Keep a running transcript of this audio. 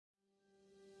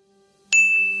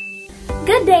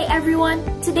Good day, everyone!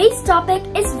 Today's topic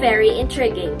is very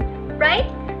intriguing. Right?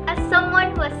 As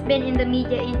someone who has been in the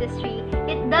media industry,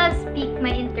 it does pique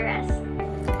my interest.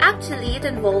 Actually, it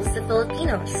involves the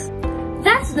Filipinos.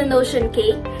 That's the notion,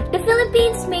 Kay. The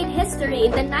Philippines made history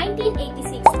in the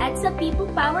 1986 EDSA People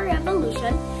Power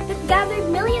Revolution that gathered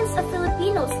millions of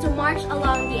Filipinos to march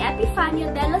along the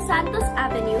Epifanio de los Santos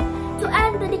Avenue to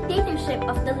end the dictatorship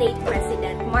of the late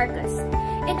President Marcos.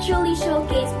 It truly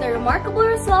showcased the remarkable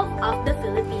resolve of the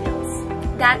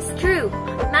Filipinos. That's true.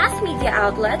 Mass media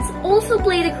outlets also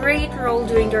played a great role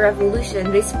during the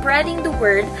revolution by spreading the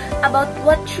word about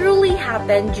what truly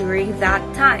happened during that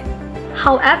time.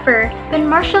 However, when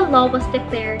martial law was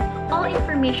declared, all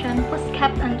information was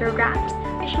kept under wraps,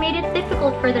 which made it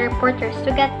difficult for the reporters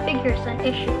to get figures on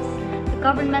issues. The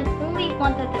government only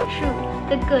wanted the true,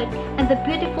 the good, and the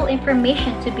beautiful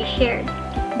information to be shared.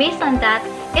 Based on that,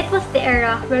 it was the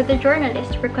era where the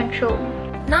journalists were controlled.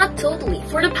 Not totally,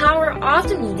 for the power of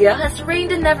the media has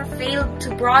reigned and never failed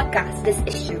to broadcast this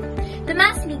issue. The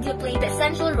mass media played an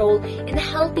essential role in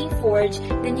helping forge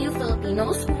the new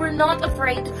Filipinos who were not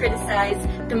afraid to criticize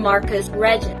the Marcos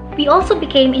regime. We also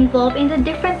became involved in the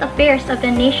different affairs of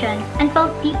the nation and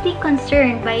felt deeply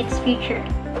concerned by its future.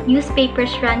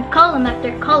 Newspapers ran column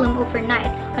after column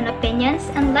overnight on opinions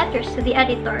and letters to the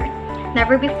editor.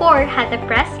 Never before had the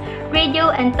press, radio,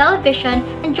 and television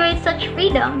enjoyed such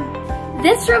freedom.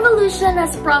 This revolution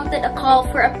has prompted a call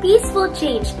for a peaceful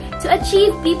change to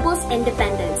achieve people's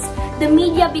independence. The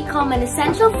media become an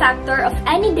essential factor of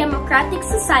any democratic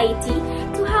society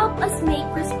to help us make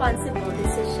responsible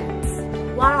decisions.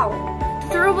 Wow! The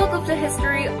thorough book of the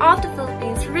history of the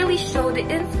Philippines really showed the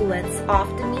influence of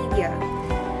the media.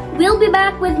 We'll be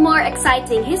back with more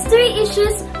exciting history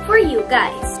issues for you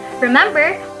guys.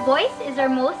 Remember, voice is our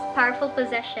most powerful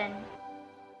possession.